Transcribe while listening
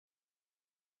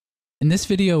In this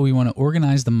video, we want to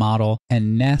organize the model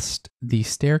and nest the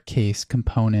staircase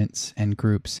components and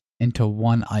groups into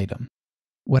one item.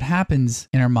 What happens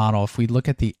in our model, if we look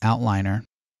at the outliner,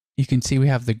 you can see we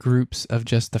have the groups of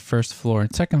just the first floor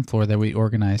and second floor that we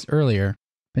organized earlier.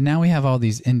 But now we have all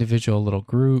these individual little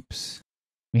groups.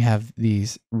 We have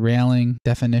these railing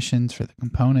definitions for the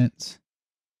components,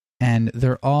 and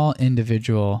they're all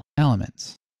individual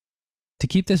elements. To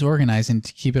keep this organized and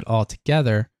to keep it all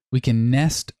together, we can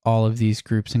nest all of these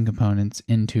groups and components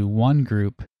into one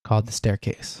group called the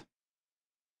staircase.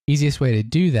 Easiest way to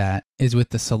do that is with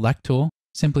the select tool.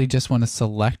 Simply just want to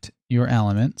select your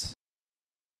elements.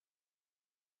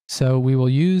 So we will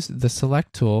use the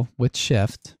select tool with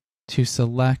shift to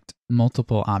select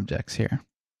multiple objects here.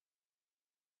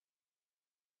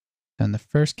 So in the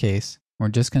first case, we're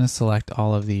just going to select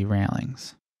all of the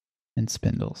railings and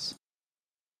spindles.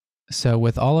 So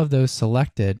with all of those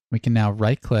selected, we can now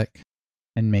right-click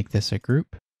and make this a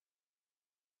group.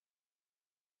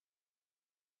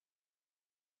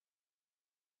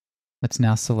 Let's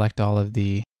now select all of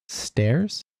the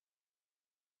stairs.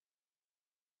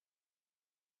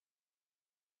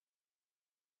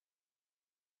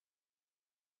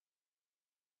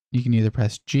 You can either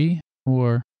press G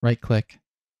or right-click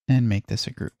and make this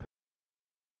a group.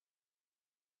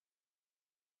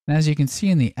 And as you can see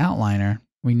in the outliner,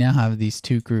 we now have these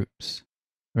two groups,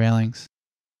 railings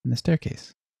and the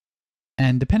staircase.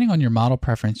 And depending on your model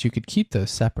preference, you could keep those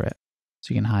separate.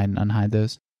 So you can hide and unhide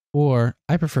those. Or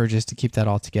I prefer just to keep that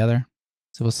all together.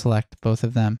 So we'll select both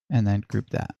of them and then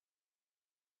group that.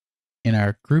 In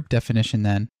our group definition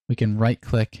then, we can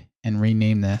right-click and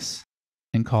rename this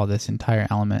and call this entire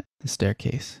element the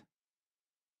staircase.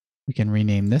 We can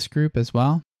rename this group as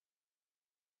well.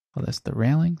 Call this the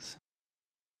railings.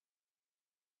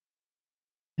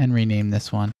 And rename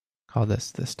this one, call this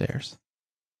the stairs.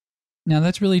 Now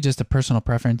that's really just a personal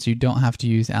preference. You don't have to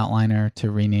use Outliner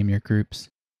to rename your groups.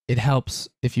 It helps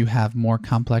if you have more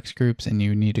complex groups and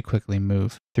you need to quickly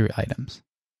move through items.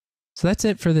 So that's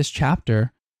it for this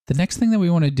chapter. The next thing that we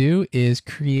want to do is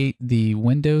create the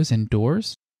windows and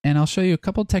doors. And I'll show you a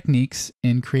couple techniques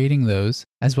in creating those,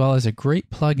 as well as a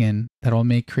great plugin that will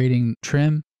make creating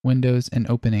trim, windows, and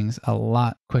openings a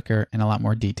lot quicker and a lot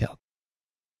more detailed.